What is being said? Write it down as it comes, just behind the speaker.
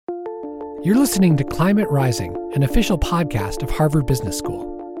You're listening to Climate Rising, an official podcast of Harvard Business School.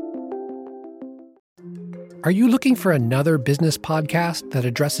 Are you looking for another business podcast that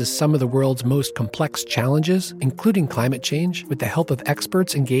addresses some of the world's most complex challenges, including climate change, with the help of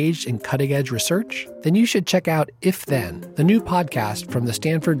experts engaged in cutting-edge research? Then you should check out If Then, the new podcast from the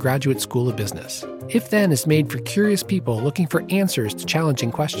Stanford Graduate School of Business. If Then is made for curious people looking for answers to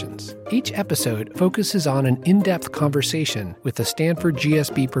challenging questions. Each episode focuses on an in-depth conversation with a Stanford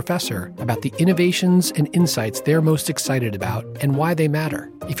GSB professor about the innovations and insights they're most excited about and why they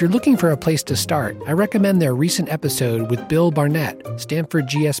matter. If you're looking for a place to start, I recommend their recent episode with Bill Barnett, Stanford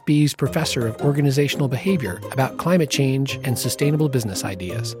GSB's professor of organizational behavior, about climate change and sustainable business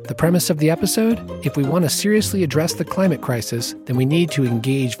ideas. The premise of the episode? If we want to seriously address the climate crisis, then we need to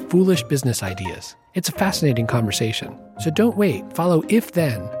engage foolish business ideas. It's a fascinating conversation. So don't wait. Follow If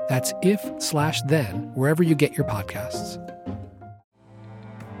Then, that's if/then, wherever you get your podcasts.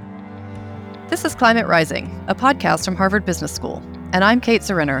 This is Climate Rising, a podcast from Harvard Business School, and I'm Kate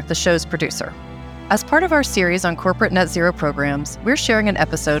Zerinner, the show's producer. As part of our series on corporate net zero programs, we're sharing an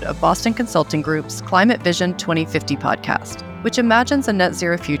episode of Boston Consulting Group's Climate Vision 2050 podcast, which imagines a net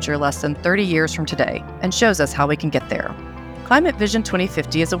zero future less than 30 years from today and shows us how we can get there. Climate Vision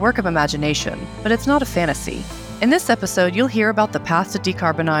 2050 is a work of imagination, but it's not a fantasy. In this episode, you'll hear about the path to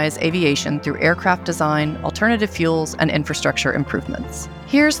decarbonize aviation through aircraft design, alternative fuels, and infrastructure improvements.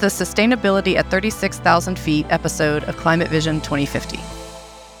 Here's the Sustainability at 36,000 Feet episode of Climate Vision 2050.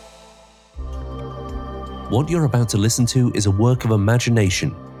 What you're about to listen to is a work of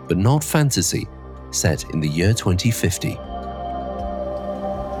imagination, but not fantasy, set in the year 2050.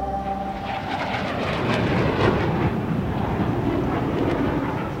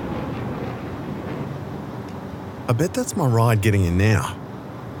 I bet that's my ride getting in now.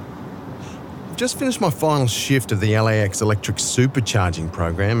 I've just finished my final shift of the LAX electric supercharging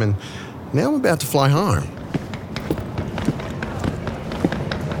program, and now I'm about to fly home.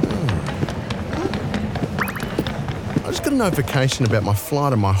 I just got a notification about my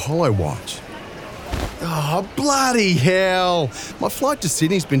flight on my Holo Watch. Oh, bloody hell! My flight to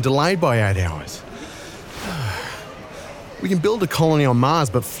Sydney's been delayed by 8 hours. We can build a colony on Mars,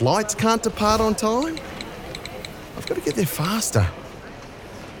 but flights can't depart on time? I've got to get there faster.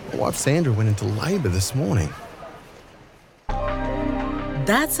 My wife Sandra went into labour this morning.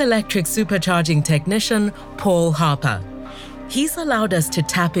 That's electric supercharging technician Paul Harper. He's allowed us to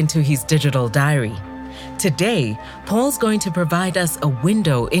tap into his digital diary. Today, Paul's going to provide us a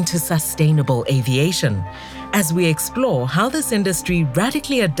window into sustainable aviation as we explore how this industry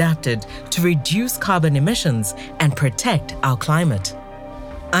radically adapted to reduce carbon emissions and protect our climate.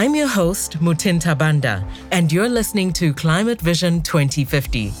 I'm your host, Mutinta Banda, and you're listening to Climate Vision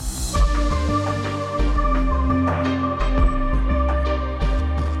 2050.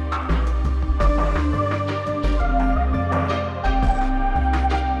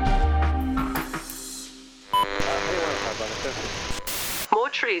 More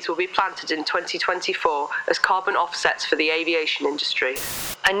trees will be planted in 2024 as carbon offsets for the aviation industry.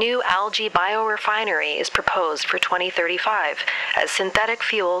 A new algae biorefinery is proposed for 2035 as synthetic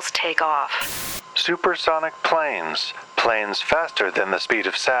fuels take off. Supersonic planes faster than the speed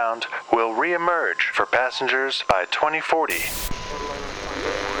of sound, will re-emerge for passengers by 2040.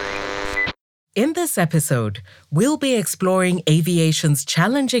 In this episode, we'll be exploring aviation's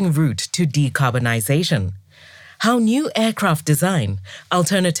challenging route to decarbonization. How new aircraft design,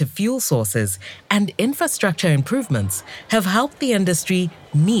 alternative fuel sources, and infrastructure improvements have helped the industry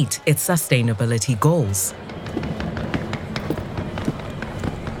meet its sustainability goals.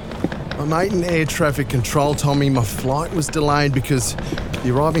 My mate in air traffic control told me my flight was delayed because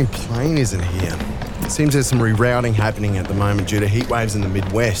the arriving plane isn't here. It seems there's some rerouting happening at the moment due to heat waves in the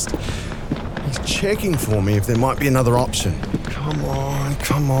Midwest. He's checking for me if there might be another option. Come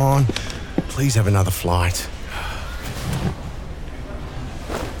on. Please have another flight.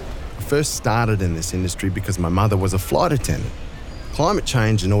 I first started in this industry because my mother was a flight attendant. Climate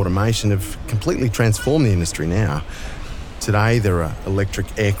change and automation have completely transformed the industry now. Today, there are electric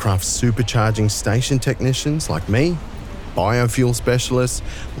aircraft supercharging station technicians like me, biofuel specialists,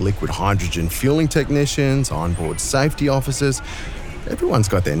 liquid hydrogen fueling technicians, onboard safety officers. Everyone's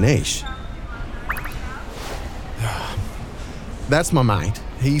got their niche. That's my mate.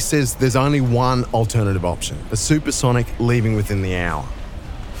 He says there's only one alternative option, a supersonic leaving within the hour.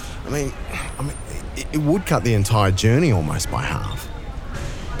 I mean, it would cut the entire journey almost by half.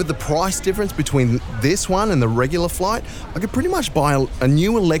 But the price difference between this one and the regular flight, I could pretty much buy a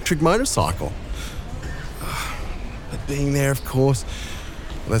new electric motorcycle. But being there, of course,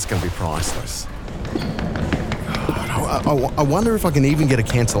 well, that's going to be priceless. God, I wonder if I can even get a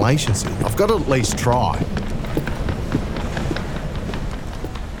cancellation soon. I've got to at least try.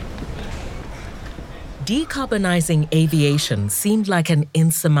 Decarbonizing aviation seemed like an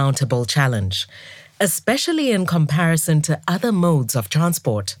insurmountable challenge, especially in comparison to other modes of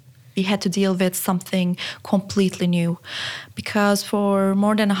transport. We had to deal with something completely new because for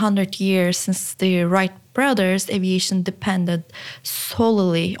more than 100 years since the Wright brothers, aviation depended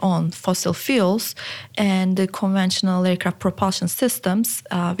solely on fossil fuels and the conventional aircraft propulsion systems,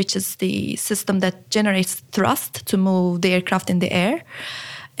 which is the system that generates thrust to move the aircraft in the air.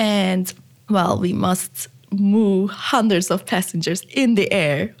 And, well, we must move hundreds of passengers in the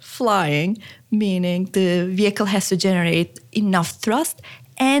air, flying, meaning the vehicle has to generate enough thrust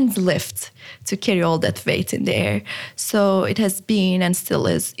and lift to carry all that weight in the air. So it has been and still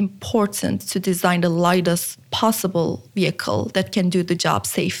is important to design the lightest possible vehicle that can do the job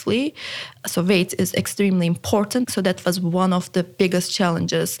safely. So weight is extremely important. So that was one of the biggest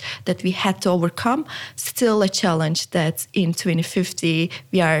challenges that we had to overcome. Still a challenge that in 2050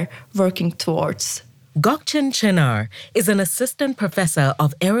 we are working towards. Gokchin Chinar is an assistant professor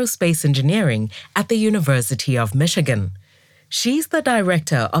of aerospace engineering at the University of Michigan. She's the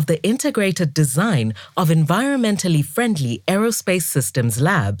director of the Integrated Design of Environmentally Friendly Aerospace Systems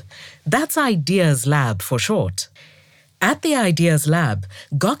Lab. That's IDEAS Lab for short. At the IDEAS Lab,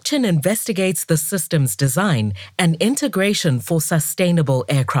 Gokchin investigates the system's design and integration for sustainable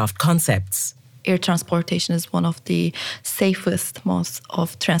aircraft concepts. Air transportation is one of the safest modes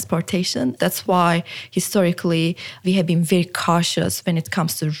of transportation. That's why historically we have been very cautious when it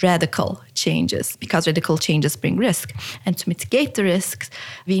comes to radical changes, because radical changes bring risk. And to mitigate the risks,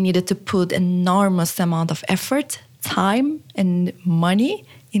 we needed to put enormous amount of effort, time, and money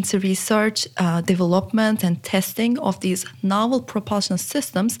into research, development, and testing of these novel propulsion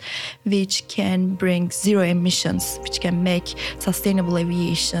systems, which can bring zero emissions, which can make sustainable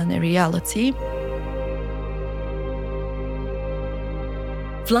aviation a reality.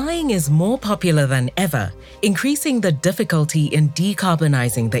 Flying is more popular than ever, increasing the difficulty in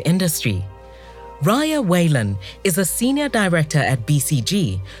decarbonizing the industry. Raya Whalen is a senior director at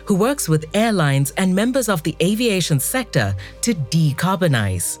BCG who works with airlines and members of the aviation sector to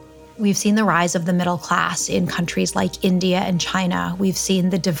decarbonize. We've seen the rise of the middle class in countries like India and China. We've seen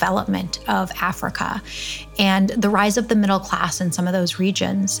the development of Africa. And the rise of the middle class in some of those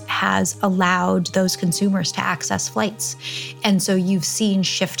regions has allowed those consumers to access flights. And so you've seen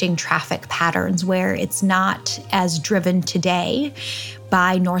shifting traffic patterns where it's not as driven today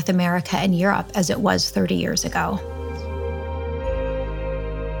by North America and Europe as it was 30 years ago.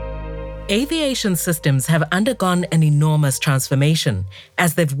 Aviation systems have undergone an enormous transformation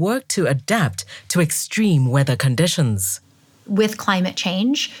as they've worked to adapt to extreme weather conditions. With climate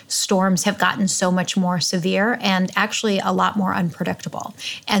change, storms have gotten so much more severe and actually a lot more unpredictable.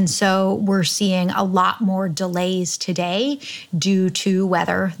 And so we're seeing a lot more delays today due to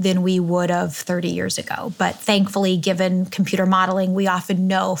weather than we would have 30 years ago. But thankfully, given computer modeling, we often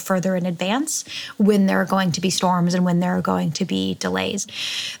know further in advance when there are going to be storms and when there are going to be delays.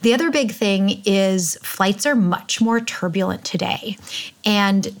 The other big thing is flights are much more turbulent today.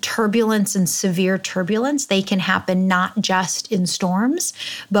 And turbulence and severe turbulence, they can happen not just in storms,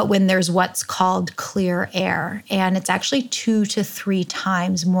 but when there's what's called clear air. And it's actually 2 to 3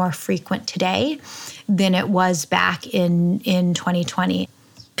 times more frequent today than it was back in 2020.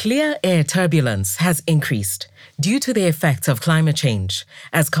 Clear air turbulence has increased due to the effects of climate change,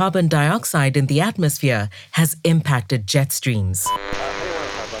 as carbon dioxide in the atmosphere has impacted jet streams.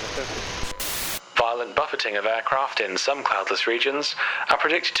 Violent buffeting of aircraft in some cloudless regions are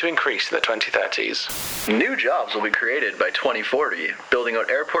predicted to increase in the 2030s. New jobs will be created by 2040, building out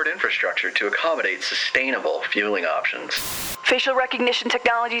airport infrastructure to accommodate sustainable fueling options. Facial recognition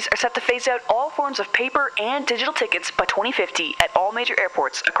technologies are set to phase out all forms of paper and digital tickets by 2050 at all major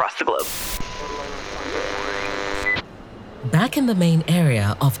airports across the globe. Back in the main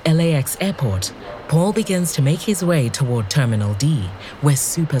area of LAX Airport, Paul begins to make his way toward Terminal D, where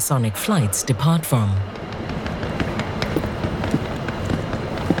supersonic flights depart from.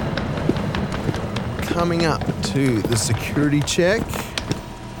 Coming up to the security check.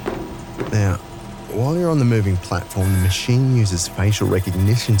 Now, while you're on the moving platform, the machine uses facial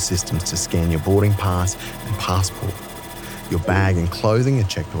recognition systems to scan your boarding pass and passport. Your bag and clothing are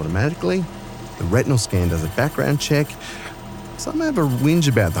checked automatically. The retinal scan does a background check. Some have a whinge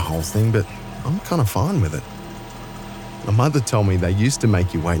about the whole thing, but I'm kind of fine with it. My mother told me they used to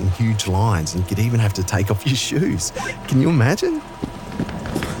make you wait in huge lines and you could even have to take off your shoes. Can you imagine?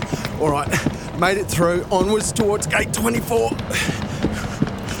 All right, made it through. Onwards towards gate 24.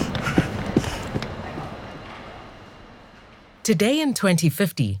 Today in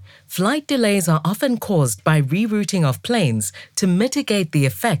 2050, flight delays are often caused by rerouting of planes to mitigate the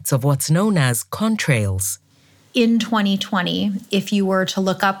effects of what's known as contrails. In 2020, if you were to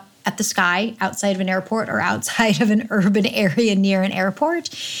look up at the sky outside of an airport or outside of an urban area near an airport,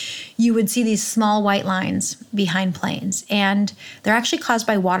 you would see these small white lines behind planes. And they're actually caused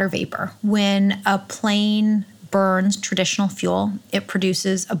by water vapor. When a plane burns traditional fuel, it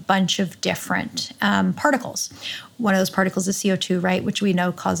produces a bunch of different particles. One of those particles is CO2, right, which we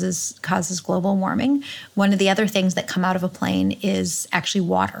know causes global warming. One of the other things that come out of a plane is actually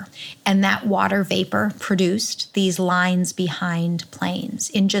water. And that water vapor produced these lines behind planes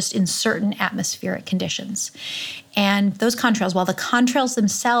in certain atmospheric conditions. And those contrails, while the contrails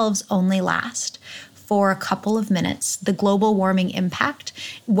themselves only last for a couple of minutes, the global warming impact,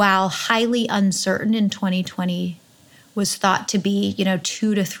 while highly uncertain in 2020, was thought to be,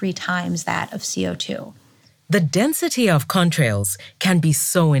 2 to 3 times that of CO2. The density of contrails can be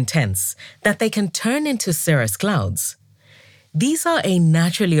so intense that they can turn into cirrus clouds. These are a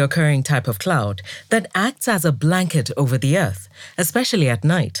naturally occurring type of cloud that acts as a blanket over the Earth, especially at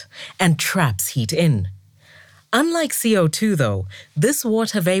night, and traps heat in. Unlike CO2, though, this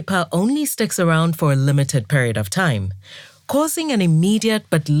water vapor only sticks around for a limited period of time, causing an immediate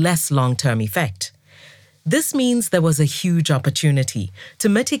but less long-term effect. This means there was a huge opportunity to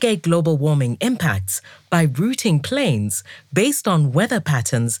mitigate global warming impacts by routing planes based on weather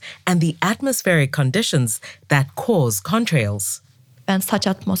patterns and the atmospheric conditions that cause contrails. When such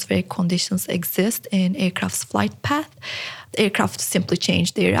atmospheric conditions exist in aircraft's flight path, the aircraft simply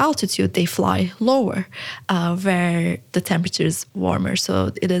change their altitude. They fly lower, where the temperature is warmer.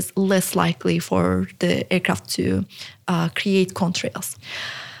 So it is less likely for the aircraft to create contrails.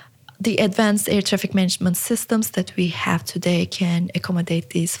 The advanced air traffic management systems that we have today can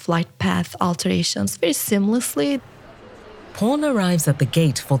accommodate these flight path alterations very seamlessly. Paul arrives at the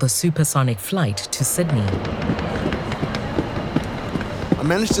gate for the supersonic flight to Sydney. I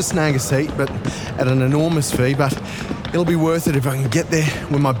managed to snag a seat, but at an enormous fee, but it'll be worth it if I can get there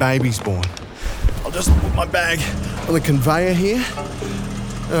when my baby's born. I'll just put my bag on the conveyor here.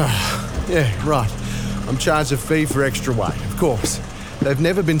 Yeah, right. I'm charged a fee for extra weight, of course. They've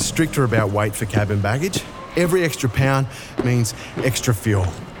never been stricter about weight for cabin baggage. Every extra pound means extra fuel.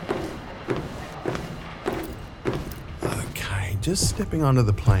 Okay, just stepping onto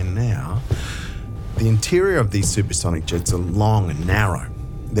the plane now. The interior of these supersonic jets are long and narrow.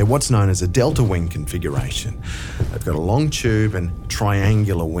 They're what's known as a delta wing configuration. They've got a long tube and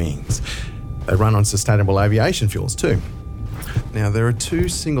triangular wings. They run on sustainable aviation fuels too. Now, there are 2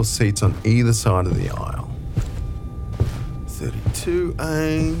 single seats on either side of the aisle.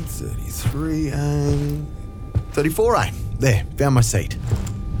 32A, 33A, 34A. There, found my seat.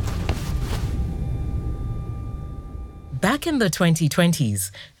 Back in the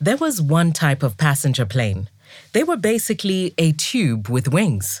 2020s, there was one type of passenger plane. They were basically a tube with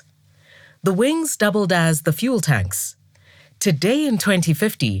wings. The wings doubled as the fuel tanks. Today in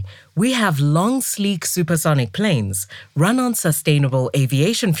 2050, we have long, sleek supersonic planes run on sustainable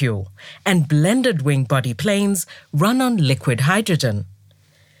aviation fuel and blended wing-body planes run on liquid hydrogen.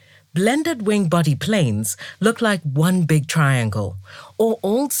 Blended wing-body planes look like one big triangle, or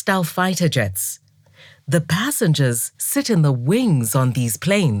old-style fighter jets. The passengers sit in the wings on these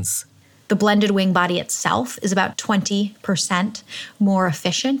planes. The blended wing body itself is about 20% more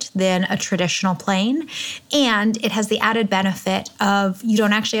efficient than a traditional plane. And it has the added benefit of you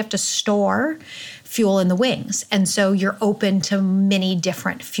don't actually have to store fuel in the wings. And so you're open to many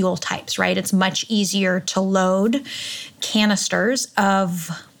different fuel types, right? It's much easier to load canisters of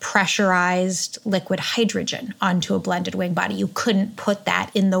pressurized liquid hydrogen onto a blended wing body. You couldn't put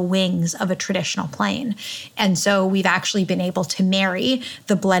that in the wings of a traditional plane. And so we've actually been able to marry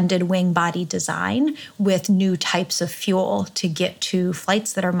the blended wing body design with new types of fuel to get to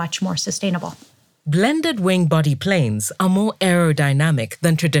flights that are much more sustainable. Blended wing body planes are more aerodynamic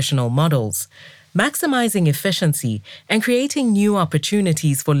than traditional models, maximizing efficiency and creating new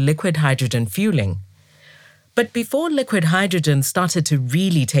opportunities for liquid hydrogen fueling. But before liquid hydrogen started to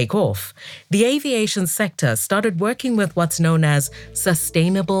really take off, the aviation sector started working with what's known as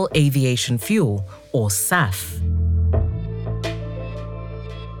sustainable aviation fuel, or SAF.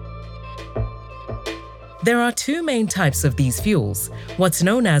 There are 2 main types of these fuels, what's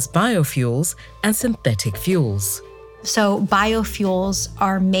known as biofuels and synthetic fuels. So biofuels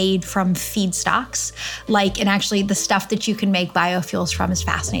are made from feedstocks, and actually the stuff that you can make biofuels from is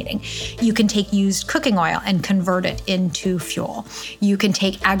fascinating. You can take used cooking oil and convert it into fuel. You can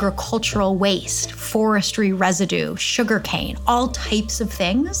take agricultural waste, forestry residue, sugarcane, all types of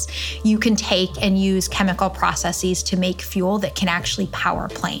things. You can take and use chemical processes to make fuel that can actually power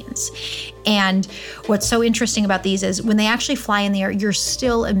planes. And what's so interesting about these is when they actually fly in the air, you're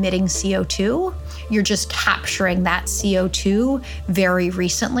still emitting CO2. You're just capturing that CO2 very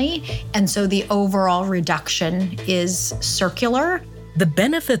recently. And so the overall reduction is circular. The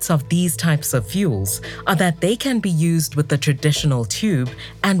benefits of these types of fuels are that they can be used with the traditional tube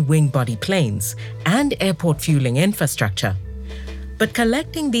and wing body planes and airport fueling infrastructure. But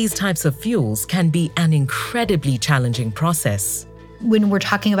collecting these types of fuels can be an incredibly challenging process. When we're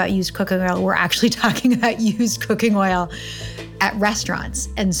talking about used cooking oil, we're actually talking about used cooking oil at restaurants.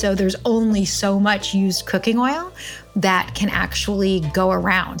 And so there's only so much used cooking oil that can actually go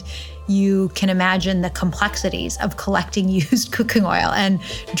around. You can imagine the complexities of collecting used cooking oil and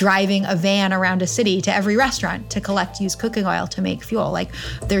driving a van around a city to every restaurant to collect used cooking oil to make fuel.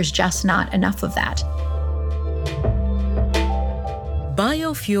 There's just not enough of that.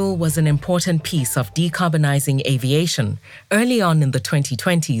 Biofuel was an important piece of decarbonizing aviation early on in the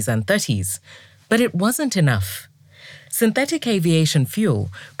 2020s and 30s, but it wasn't enough. Synthetic aviation fuel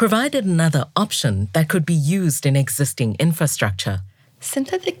provided another option that could be used in existing infrastructure.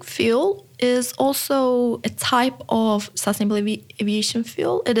 Synthetic fuel is also a type of sustainable aviation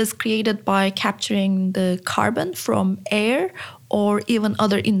fuel. It is created by capturing the carbon from air or even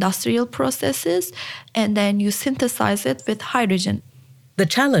other industrial processes, and then you synthesize it with hydrogen. The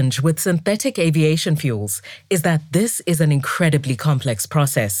challenge with synthetic aviation fuels is that this is an incredibly complex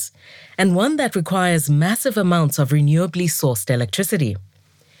process, and one that requires massive amounts of renewably sourced electricity.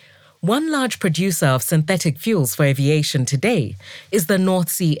 One large producer of synthetic fuels for aviation today is the North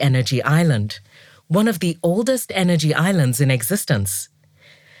Sea Energy Island, one of the oldest energy islands in existence.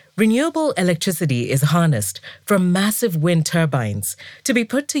 Renewable electricity is harnessed from massive wind turbines to be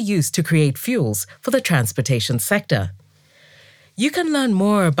put to use to create fuels for the transportation sector. You can learn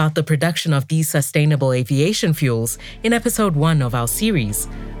more about the production of these sustainable aviation fuels in episode 1 of our series,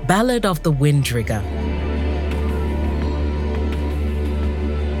 Ballad of the Windrigger.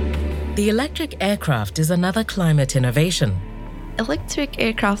 The electric aircraft is another climate innovation. Electric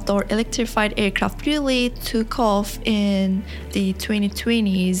aircraft or electrified aircraft really took off in the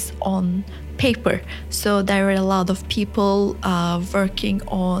 2020s on paper. So there were a lot of people working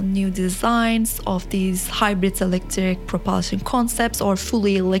on new designs of these hybrid electric propulsion concepts or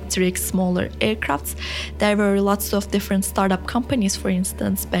fully electric smaller aircrafts. There were lots of different startup companies, for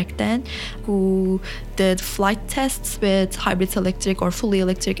instance, back then, who did flight tests with hybrid electric or fully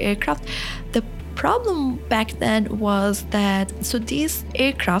electric aircraft. The problem back then was that these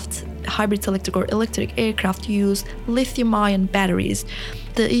aircraft, hybrid electric or electric aircraft, use lithium-ion batteries.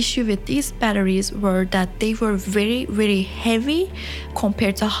 The issue with these batteries were that they were very, very heavy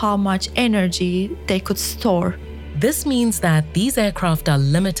compared to how much energy they could store. This means that these aircraft are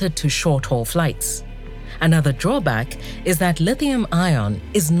limited to short-haul flights. Another drawback is that lithium-ion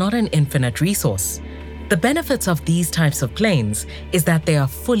is not an infinite resource. The benefits of these types of planes is that they are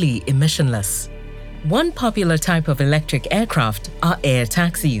fully emissionless. One popular type of electric aircraft are air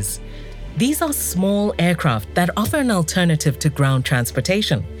taxis. These are small aircraft that offer an alternative to ground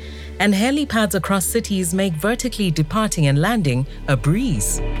transportation, and helipads across cities make vertically departing and landing a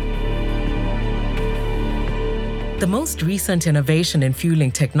breeze. The most recent innovation in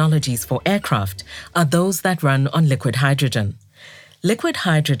fueling technologies for aircraft are those that run on liquid hydrogen. Liquid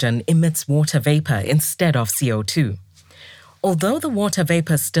hydrogen emits water vapor instead of CO2. Although the water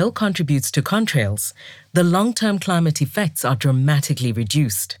vapor still contributes to contrails, the long-term climate effects are dramatically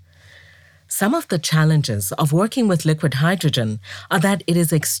reduced. Some of the challenges of working with liquid hydrogen are that it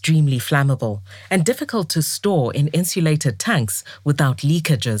is extremely flammable and difficult to store in insulated tanks without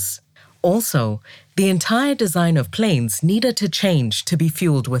leakages. Also, the entire design of planes needed to change to be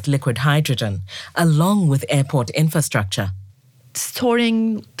fueled with liquid hydrogen, along with airport infrastructure.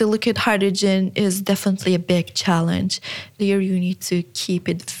 Storing the liquid hydrogen is definitely a big challenge. There you need to keep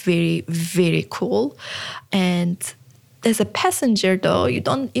it very, very cool. And as a passenger, though, you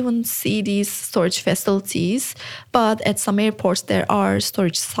don't even see these storage facilities. But at some airports, there are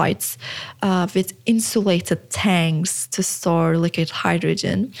storage sites with insulated tanks to store liquid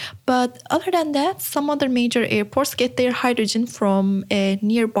hydrogen. But other than that, some other major airports get their hydrogen from a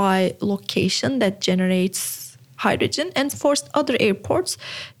nearby location that generates hydrogen, and for other airports,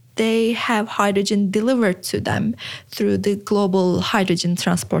 they have hydrogen delivered to them through the global hydrogen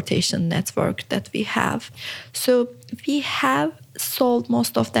transportation network that we have. So we have solved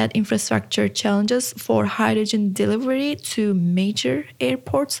most of that infrastructure challenges for hydrogen delivery to major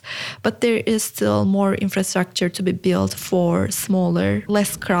airports, but there is still more infrastructure to be built for smaller,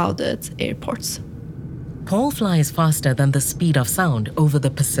 less crowded airports. Paul flies faster than the speed of sound over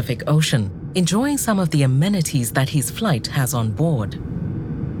the Pacific Ocean, enjoying some of the amenities that his flight has on board.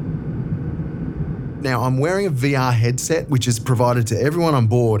 Now, I'm wearing a VR headset, which is provided to everyone on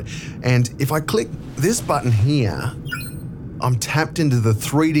board, and if I click this button here, I'm tapped into the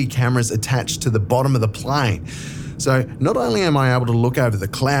 3D cameras attached to the bottom of the plane. So not only am I able to look over the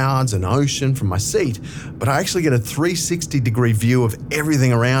clouds and ocean from my seat, but I actually get a 360-degree view of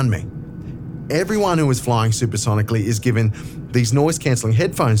everything around me. Everyone who is flying supersonically is given these noise-cancelling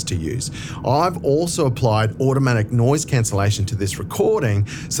headphones to use. I've also applied automatic noise cancellation to this recording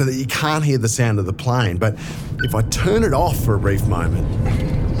so that you can't hear the sound of the plane. But if I turn it off for a brief moment,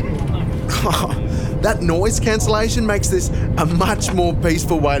 that noise cancellation makes this a much more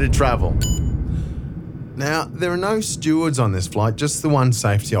peaceful way to travel. Now, there are no stewards on this flight, just the one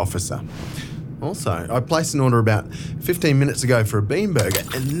safety officer. Also, I placed an order about 15 minutes ago for a bean burger,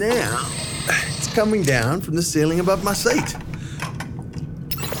 and now it's coming down from the ceiling above my seat.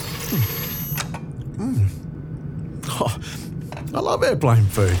 Oh, I love airplane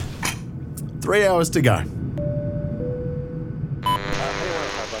food. 3 hours to go.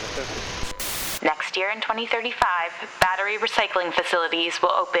 Next year in 2035, battery recycling facilities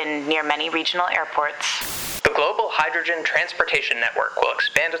will open near many regional airports. The Global Hydrogen Transportation Network will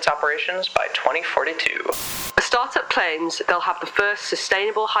expand its operations by 2042. As startup planes, they'll have the first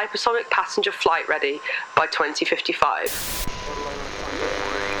sustainable hypersonic passenger flight ready by 2055.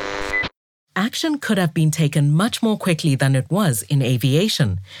 Action could have been taken much more quickly than it was in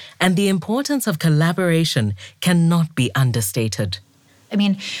aviation, and the importance of collaboration cannot be understated. I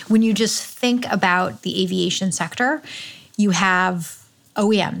mean, when you just think about the aviation sector, you have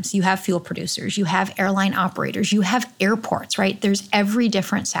OEMs, you have fuel producers, you have airline operators, you have airports, right? There's every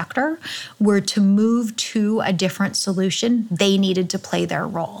different sector where to move to a different solution, they needed to play their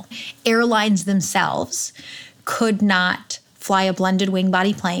role. Airlines themselves could not fly a blended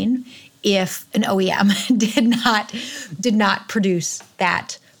wing-body plane if an OEM did not produce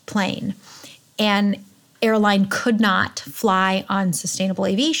that plane. And airline could not fly on sustainable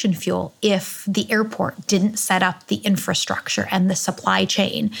aviation fuel if the airport didn't set up the infrastructure and the supply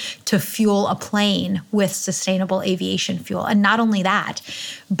chain to fuel a plane with sustainable aviation fuel. And not only that,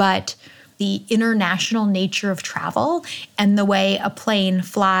 but the international nature of travel and the way a plane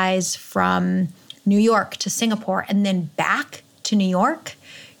flies from New York to Singapore and then back to New York,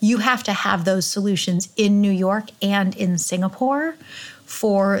 you have to have those solutions in New York and in Singapore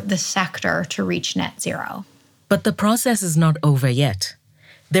for the sector to reach net zero. But the process is not over yet.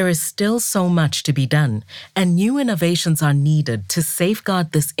 There is still so much to be done, and new innovations are needed to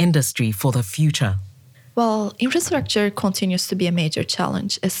safeguard this industry for the future. Well, infrastructure continues to be a major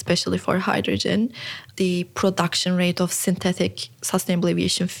challenge, especially for hydrogen. The production rate of synthetic sustainable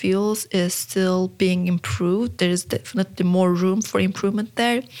aviation fuels is still being improved. There is definitely more room for improvement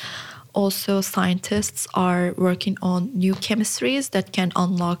there. Also, scientists are working on new chemistries that can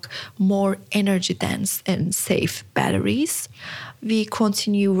unlock more energy-dense and safe batteries. We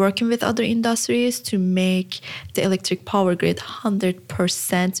continue working with other industries to make the electric power grid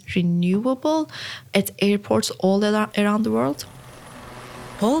 100% renewable at airports all around the world.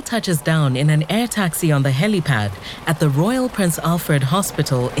 Paul touches down in an air taxi on the helipad at the Royal Prince Alfred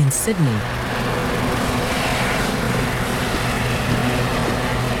Hospital in Sydney.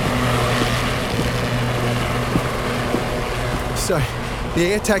 So the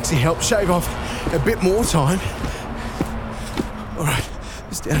air taxi helped shave off a bit more time. All right,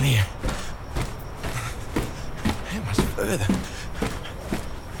 it's down here. How much further?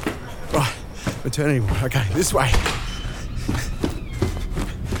 Right, maternity ward. Okay, this way.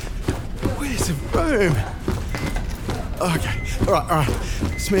 Where's the room? Okay, all right.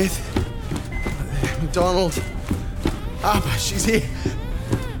 Smith, McDonald, Harper, she's here.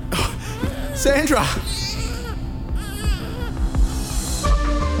 Oh, Sandra.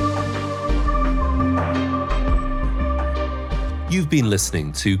 You've been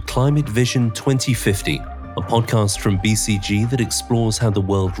listening to Climate Vision 2050, a podcast from BCG that explores how the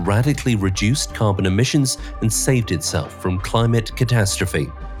world radically reduced carbon emissions and saved itself from climate catastrophe.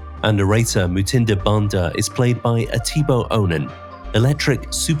 Our narrator, Mutinder Banda, is played by Atibo Onan. Electric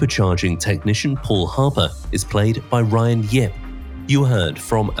supercharging technician Paul Harper is played by Ryan Yip. You heard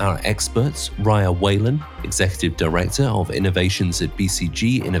from our experts, Raya Whalen, Executive Director of Innovations at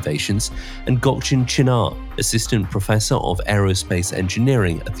BCG Innovations, and Gokchin Chinar, Assistant Professor of Aerospace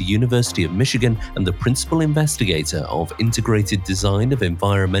Engineering at the University of Michigan and the Principal Investigator of Integrated Design of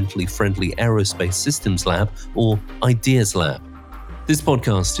Environmentally Friendly Aerospace Systems Lab, or IDEAS Lab. This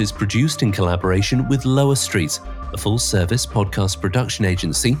podcast is produced in collaboration with Lower Street, a full-service podcast production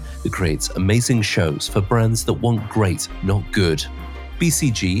agency that creates amazing shows for brands that want great, not good.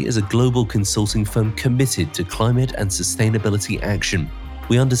 BCG is a global consulting firm committed to climate and sustainability action.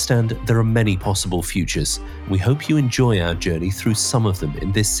 We understand there are many possible futures. We hope you enjoy our journey through some of them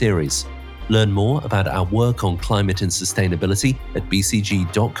in this series. Learn more about our work on climate and sustainability at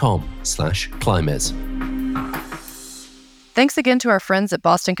bcg.com/climate. Thanks again to our friends at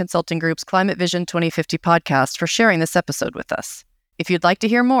Boston Consulting Group's Climate Vision 2050 podcast for sharing this episode with us. If you'd like to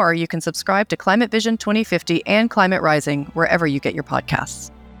hear more, you can subscribe to Climate Vision 2050 and Climate Rising wherever you get your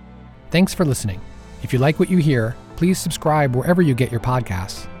podcasts. Thanks for listening. If you like what you hear, please subscribe wherever you get your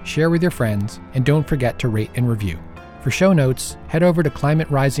podcasts, share with your friends, and don't forget to rate and review. For show notes, head over to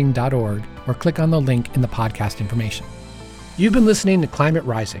climaterising.org or click on the link in the podcast information. You've been listening to Climate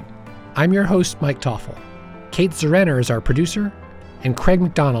Rising. I'm your host, Mike Toffel. Kate Zerenner is our producer, and Craig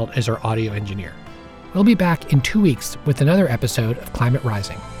McDonald is our audio engineer. We'll be back in 2 weeks with another episode of Climate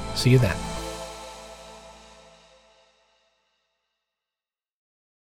Rising. See you then.